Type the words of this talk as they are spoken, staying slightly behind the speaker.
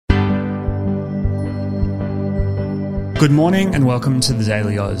Good morning and welcome to the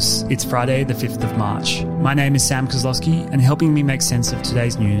Daily Oz. It's Friday the 5th of March. My name is Sam Kozlowski and helping me make sense of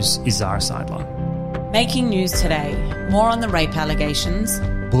today's news is Zara Seidler. Making news today, more on the rape allegations,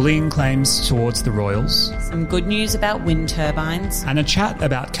 Bullying claims towards the royals, some good news about wind turbines, and a chat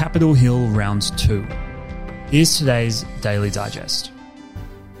about Capitol Hill Round 2. Here's today's Daily Digest.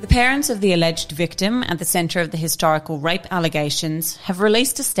 The parents of the alleged victim at the centre of the historical rape allegations have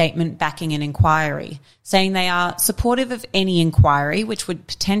released a statement backing an inquiry, saying they are supportive of any inquiry which would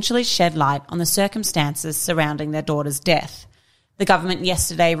potentially shed light on the circumstances surrounding their daughter's death. The government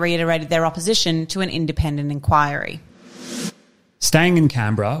yesterday reiterated their opposition to an independent inquiry. Staying in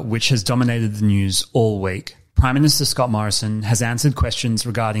Canberra, which has dominated the news all week, Prime Minister Scott Morrison has answered questions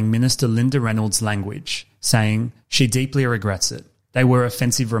regarding Minister Linda Reynolds' language, saying she deeply regrets it. They were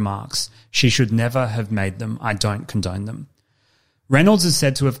offensive remarks. She should never have made them. I don't condone them. Reynolds is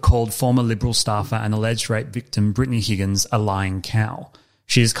said to have called former Liberal staffer and alleged rape victim Brittany Higgins a lying cow.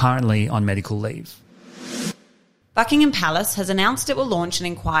 She is currently on medical leave. Buckingham Palace has announced it will launch an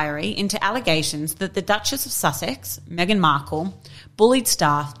inquiry into allegations that the Duchess of Sussex, Meghan Markle, bullied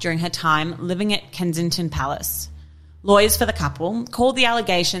staff during her time living at Kensington Palace. Lawyers for the couple called the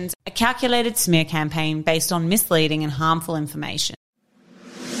allegations a calculated smear campaign based on misleading and harmful information.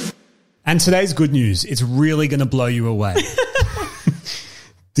 And today's good news, it's really going to blow you away.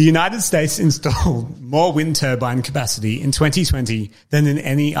 The United States installed more wind turbine capacity in 2020 than in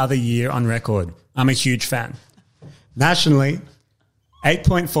any other year on record. I'm a huge fan. Nationally,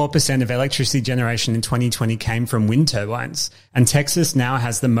 8.4% of electricity generation in 2020 came from wind turbines, and Texas now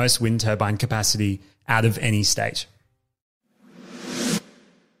has the most wind turbine capacity out of any state.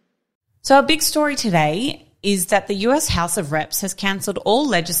 So our big story today is that the US House of Reps has cancelled all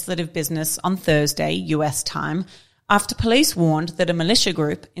legislative business on Thursday, US time, after police warned that a militia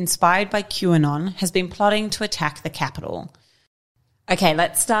group inspired by QAnon has been plotting to attack the Capitol. Okay,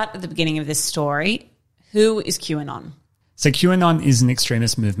 let's start at the beginning of this story. Who is QAnon? So QAnon is an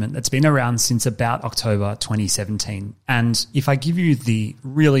extremist movement that's been around since about October 2017. And if I give you the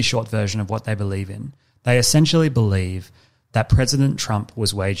really short version of what they believe in, they essentially believe that President Trump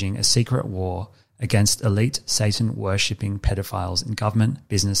was waging a secret war against elite Satan-worshipping pedophiles in government,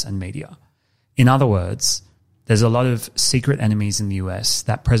 business and media. In other words, there's a lot of secret enemies in the US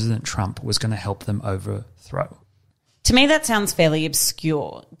that President Trump was going to help them overthrow. To me, that sounds fairly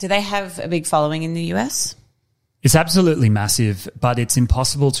obscure. Do they have a big following in the US? It's absolutely massive, but it's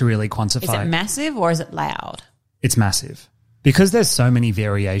impossible to really quantify. Is it massive or is it loud? It's massive. Because there's so many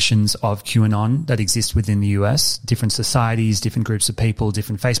variations of QAnon that exist within the US, different societies, different groups of people,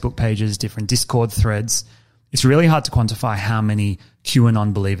 different Facebook pages, different Discord threads, it's really hard to quantify how many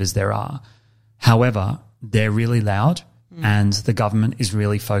QAnon believers there are. However, they're really loud and the government is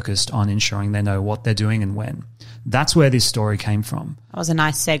really focused on ensuring they know what they're doing and when. That's where this story came from. That was a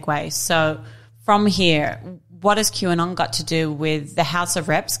nice segue. So from here, what has QAnon got to do with the House of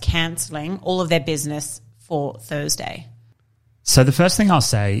Reps cancelling all of their business for Thursday? So the first thing I'll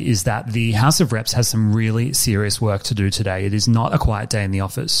say is that the House of Reps has some really serious work to do today. It is not a quiet day in the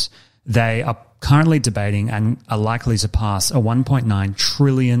office. They are currently debating and are likely to pass a $1.9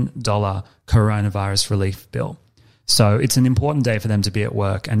 trillion coronavirus relief bill. So it's an important day for them to be at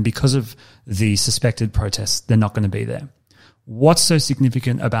work, and because of the suspected protests, they're not going to be there. What's so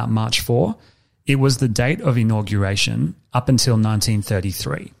significant about March 4? It was the date of inauguration up until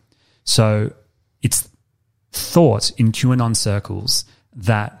 1933. So it's thought in QAnon circles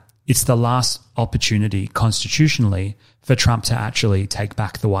that it's the last opportunity constitutionally for Trump to actually take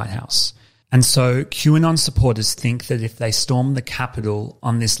back the White House. And so QAnon supporters think that if they storm the Capitol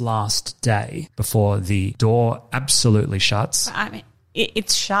on this last day before the door absolutely shuts... I mean,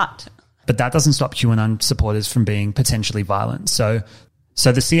 it's shut. But that doesn't stop QAnon supporters from being potentially violent. So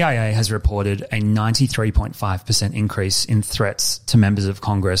the CIA has reported a 93.5% increase in threats to members of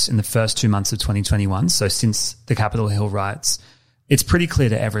Congress in the first 2 months of 2021. So since the Capitol Hill riots, it's pretty clear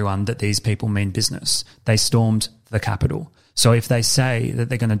to everyone that these people mean business. They stormed the Capitol. So if they say that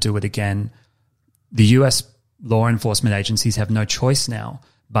they're going to do it again, the US law enforcement agencies have no choice now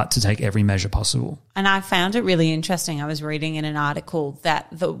but to take every measure possible. And I found it really interesting. I was reading in an article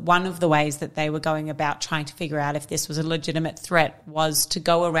that one of the ways that they were going about trying to figure out if this was a legitimate threat was to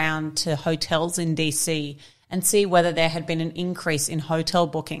go around to hotels in DC and see whether there had been an increase in hotel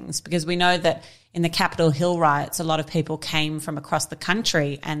bookings, because we know that in the Capitol Hill riots, a lot of people came from across the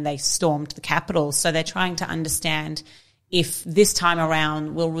country and they stormed the Capitol. So they're trying to understand if this time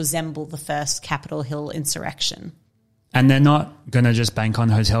around will resemble the first Capitol Hill insurrection. And they're not going to just bank on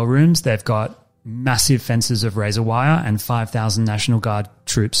hotel rooms. They've got massive fences of razor wire and 5,000 National Guard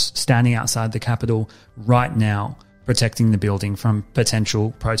troops standing outside the Capitol right now, protecting the building from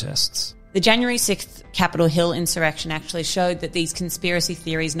potential protests. The January 6th Capitol Hill insurrection actually showed that these conspiracy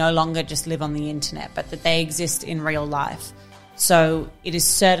theories no longer just live on the internet, but that they exist in real life. So it is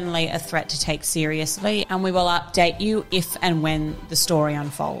certainly a threat to take seriously, and we will update you if and when the story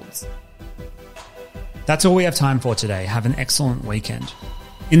unfolds. That's all we have time for today. Have an excellent weekend.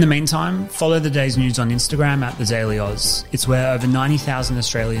 In the meantime, follow the day's news on Instagram at The Daily Oz. It's where over 90,000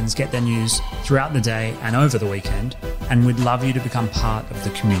 Australians get their news throughout the day and over the weekend, and we'd love you to become part of the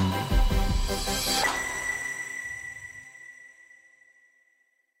community.